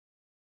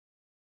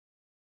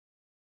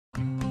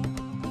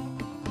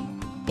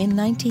In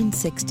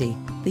 1960,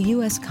 the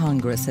U.S.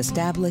 Congress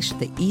established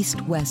the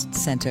East-West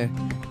Center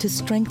to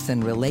strengthen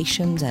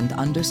relations and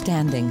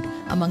understanding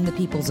among the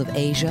peoples of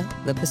Asia,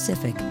 the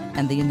Pacific,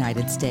 and the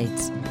United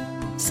States.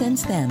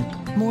 Since then,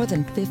 more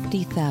than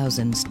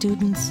 50,000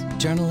 students,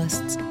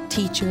 journalists,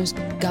 teachers,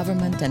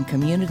 government, and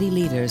community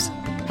leaders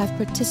have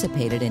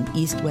participated in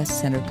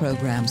East-West Center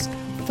programs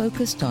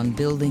focused on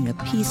building a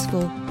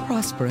peaceful,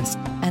 prosperous,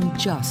 and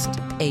just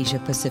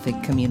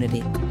Asia-Pacific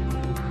community.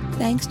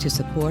 Thanks to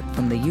support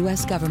from the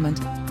U.S. government,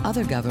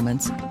 other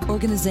governments,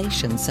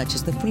 organizations such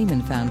as the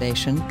Freeman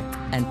Foundation,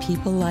 and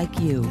people like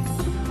you,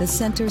 the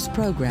Center's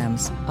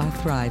programs are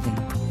thriving.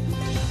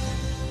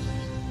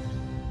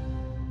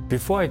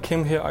 Before I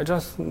came here, I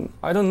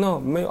don't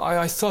know,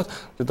 I thought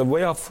that the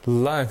way of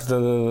life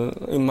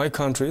in my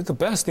country is the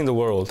best in the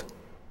world.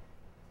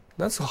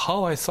 That's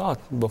how I thought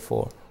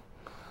before.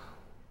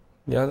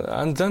 Yeah,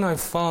 and then I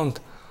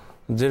found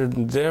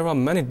there are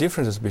many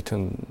differences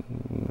between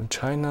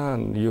China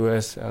and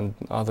US and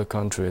other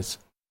countries.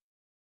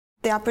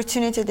 The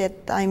opportunity that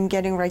I'm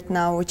getting right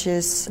now, which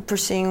is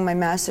pursuing my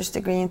master's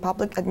degree in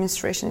public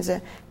administration, is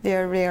a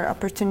very rare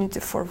opportunity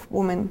for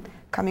women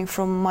coming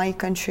from my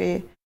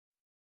country.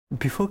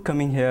 Before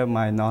coming here,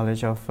 my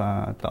knowledge of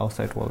the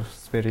outside world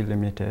was very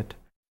limited.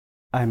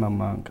 I'm a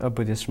monk, a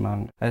Buddhist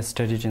monk. I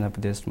studied in a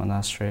Buddhist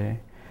monastery.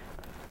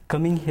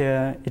 Coming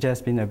here, it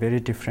has been a very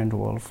different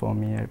world for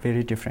me, a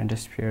very different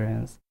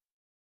experience.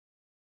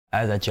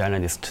 As a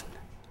journalist,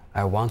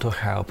 I want to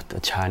help the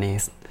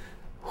Chinese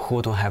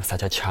who don't have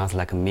such a chance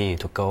like me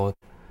to go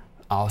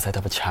outside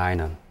of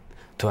China,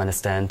 to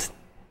understand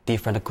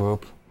different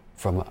groups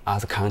from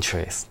other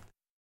countries.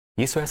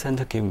 Israel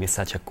Center gave me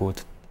such a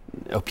good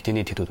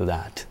opportunity to do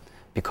that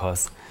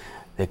because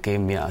they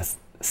gave me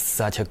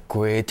such a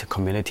great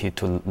community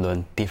to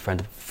learn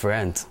different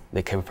friends.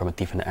 They came from a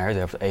different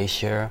area of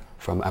Asia,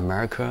 from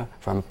America,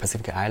 from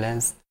Pacific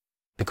Islands.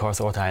 Because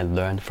of what I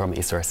learned from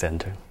Israel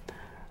Center,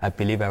 I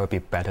believe I will be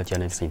a better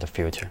journalist in the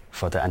future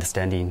for the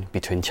understanding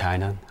between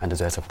China and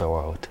the rest of the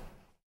world.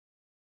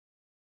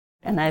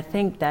 And I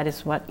think that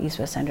is what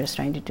Israel Center is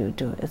trying to do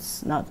too.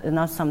 It's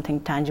not something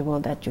tangible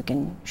that you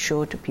can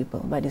show to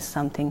people, but it's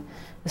something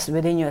it's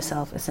within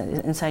yourself, it's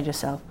inside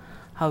yourself,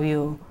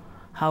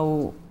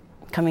 how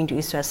coming to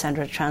East-West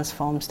Center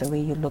transforms the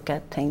way you look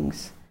at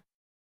things.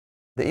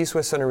 The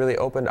East-West Center really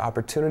opened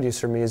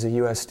opportunities for me as a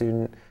U.S.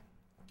 student,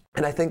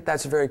 and I think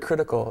that's very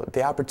critical.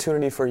 The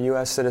opportunity for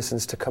U.S.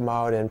 citizens to come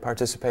out and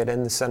participate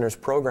in the Center's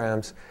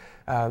programs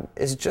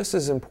is just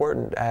as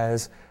important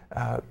as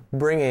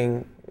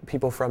bringing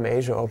people from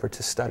Asia over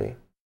to study.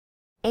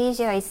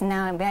 Asia is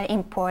now very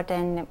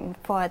important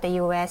for the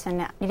U.S.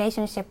 and the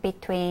relationship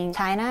between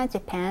China,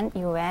 Japan,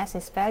 U.S.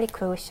 is very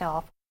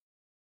crucial.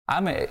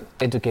 I'm an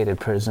educated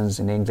person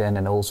in England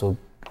and also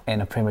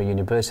in a premier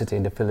university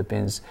in the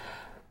Philippines,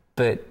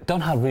 but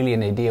don't have really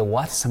an idea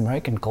what's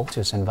American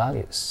cultures and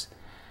values.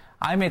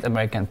 I met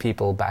American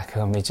people back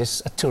home, it's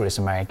just tourist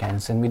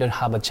Americans, and we don't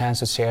have a chance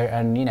to share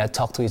and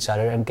talk to each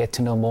other and get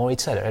to know more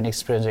each other and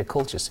experience their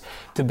cultures.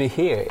 To be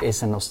here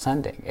is an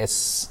outstanding.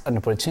 It's an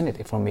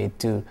opportunity for me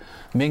to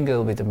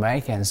mingle with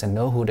Americans and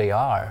know who they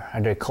are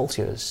and their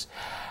cultures.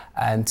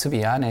 And to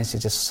be honest,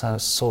 it's just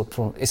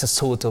it's a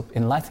sort of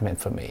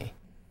enlightenment for me.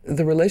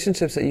 The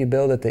relationships that you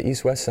build at the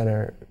East-West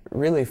Center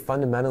really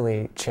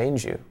fundamentally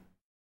change you.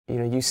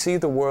 You see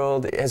the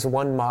world as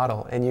one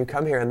model, and you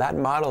come here, and that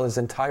model is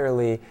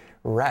entirely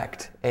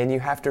wrecked, and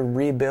you have to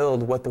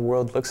rebuild what the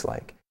world looks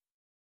like.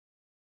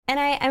 And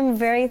I am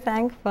very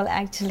thankful,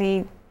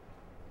 actually,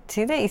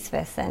 to the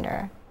East-West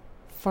Center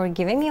for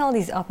giving me all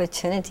these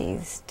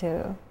opportunities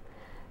to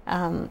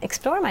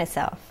explore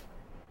myself.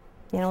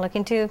 Look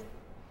into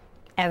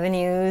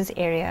avenues,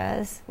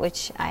 areas,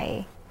 which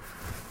I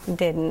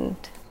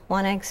didn't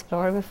want to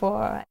explore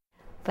before.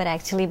 But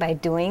actually by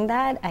doing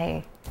that,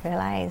 I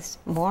realized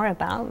more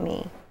about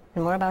me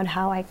and more about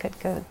how I could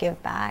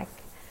give back.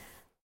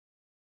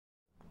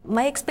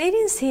 My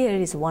experience here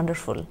is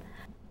wonderful.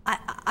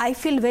 I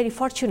feel very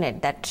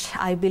fortunate that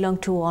I belong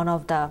to one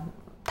of the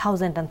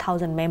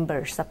 1,000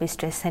 members of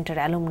East-West Center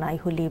alumni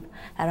who live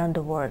around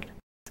the world.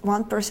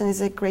 One person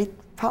is a great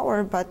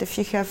power, but if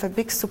you have a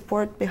big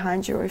support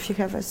behind you, or if you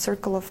have a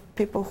circle of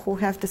people who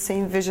have the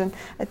same vision,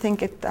 I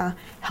think it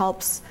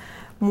helps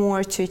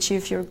more to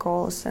achieve your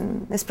goals,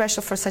 and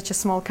especially for such a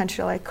small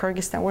country like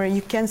Kyrgyzstan, where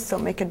you can still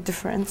make a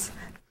difference.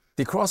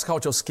 The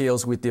cross-cultural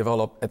skills we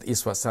develop at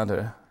East-West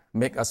Center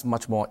make us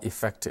much more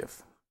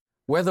effective.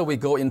 Whether we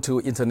go into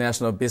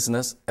international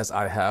business, as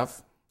I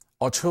have,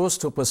 or choose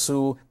to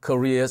pursue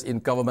careers in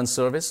government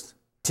service,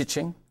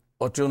 teaching,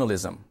 or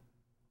journalism.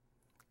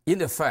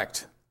 In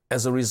effect,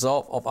 as a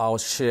result of our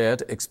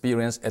shared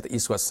experience at the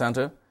East-West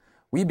Center,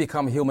 we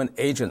become human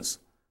agents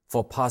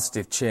for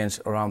positive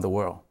change around the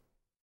world.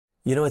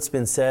 It's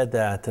been said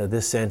that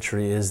this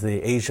century is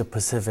the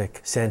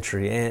Asia-Pacific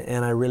century,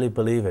 and I really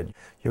believe it.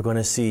 You're going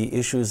to see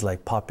issues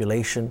like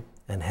population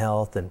and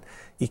health and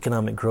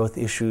economic growth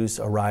issues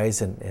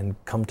arise and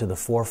come to the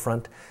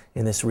forefront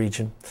in this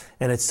region.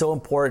 And it's so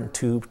important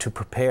to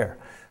prepare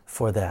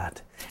for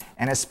that.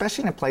 And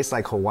especially in a place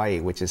like Hawaii,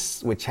 which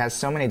has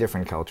so many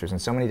different cultures and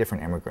so many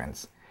different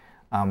immigrants,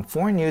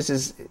 foreign news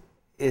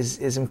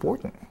is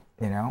important.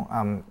 You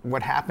know,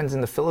 what happens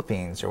in the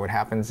Philippines or what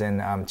happens in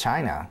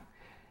China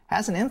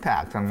has an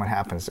impact on what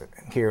happens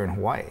here in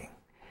Hawaii.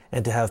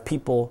 And to have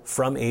people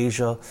from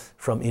Asia,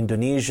 from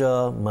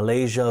Indonesia,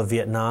 Malaysia,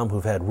 Vietnam,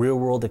 who've had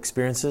real-world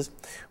experiences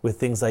with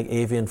things like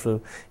avian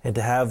flu, and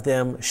to have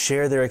them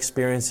share their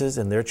experiences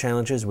and their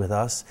challenges with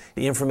us,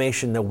 the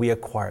information that we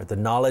acquired, the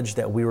knowledge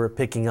that we were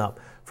picking up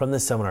from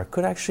this seminar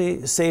could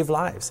actually save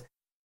lives.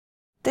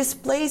 This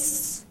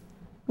place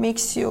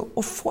makes you,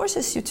 or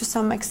forces you to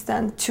some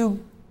extent, to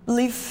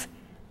live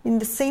in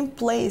the same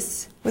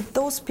place with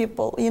those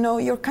people. You know,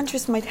 your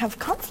countries might have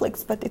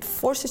conflicts, but it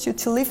forces you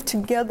to live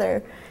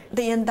together.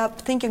 They end up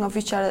thinking of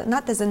each other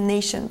not as a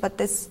nation, but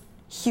as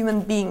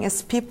human beings,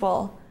 as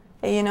people.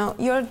 You know,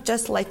 you're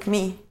just like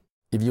me.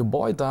 If you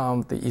boil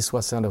down the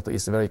East-West Center to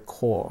its very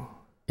core,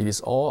 it is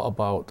all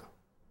about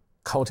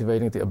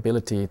cultivating the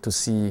ability to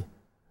see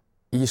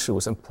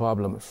issues and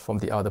problems from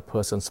the other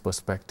person's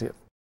perspective.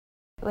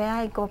 When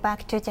I go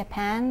back to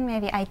Japan,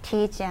 maybe I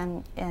teach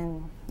in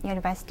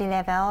university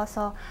level,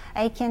 so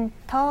I can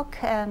talk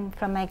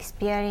from my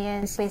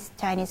experience with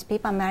Chinese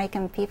people,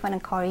 American people,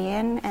 and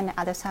Korean, and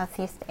other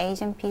Southeast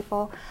Asian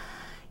people,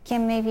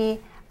 can maybe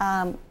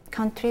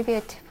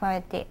contribute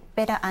for the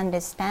better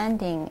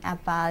understanding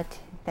about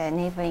the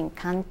neighboring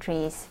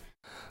countries.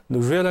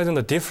 Realizing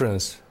the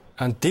difference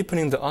and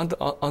deepening the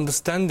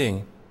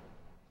understanding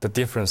the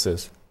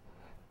differences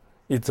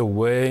is a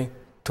way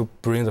to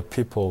bring the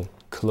people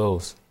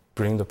close,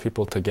 bring the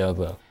people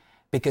together.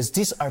 Because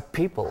these are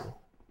people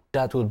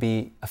that will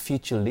be a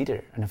future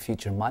leader and a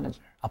future manager,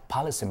 a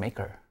policy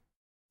maker.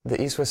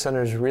 The East-West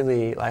Center is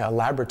really like a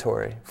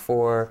laboratory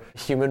for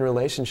human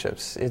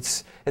relationships.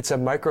 It's a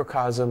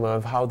microcosm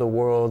of how the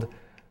world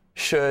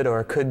should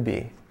or could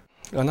be.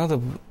 Another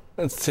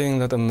thing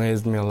that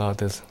amazed me a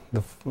lot is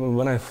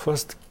when I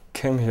first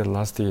came here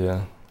last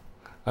year,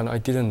 and I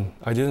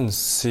didn't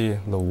see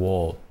the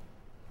wall.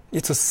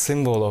 It's a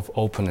symbol of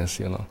openness,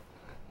 you know.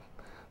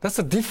 That's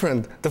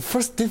the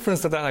first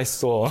difference that I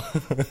saw.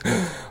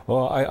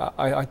 Well,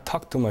 I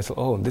talked to myself,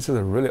 oh, this is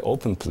a really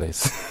open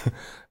place.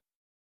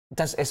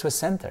 That's East-West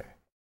Center.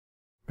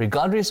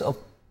 Regardless of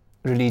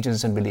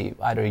religions and belief,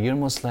 either you're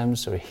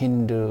Muslims or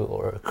Hindu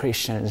or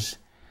Christians,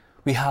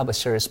 we have a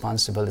shared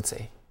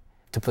responsibility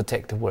to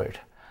protect the world.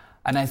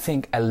 And I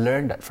think I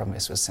learned that from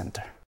East-West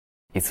Center.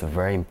 It's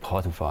very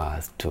important for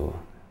us to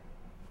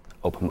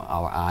open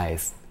our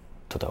eyes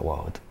to the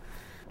world.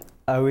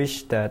 I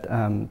wish that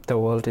the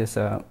world is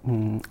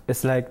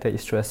it's like the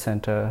East-West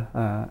Center,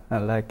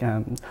 like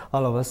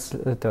all of us,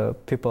 the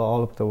people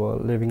all over the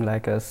world living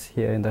like us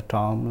here in the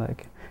town,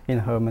 like in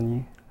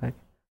harmony. Like.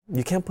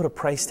 You can't put a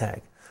price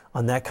tag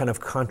on that kind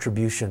of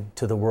contribution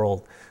to the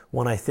world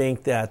when I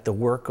think that the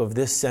work of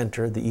this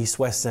center, the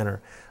East-West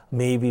Center,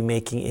 may be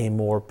making a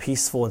more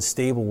peaceful and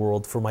stable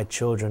world for my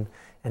children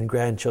and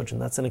grandchildren.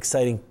 That's an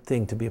exciting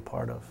thing to be a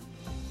part of.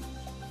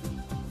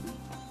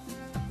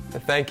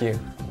 Thank you.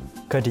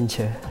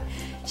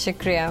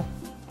 Shukriya.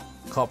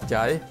 ขอบใ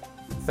จ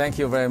Thank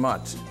you very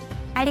much.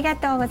 ありが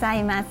とうござ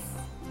います。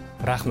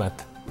 Rahmat.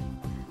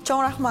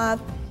 Chong Rahmat.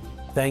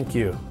 Thank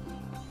you.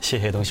 谢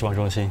谢东西方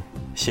中心，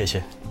谢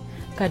谢。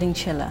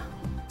 Kadingchela.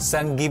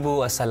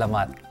 Sangibu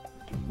asalamat.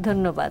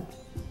 Dhannobad.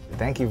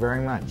 Thank you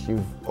very much.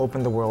 You've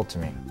opened the world to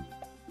me.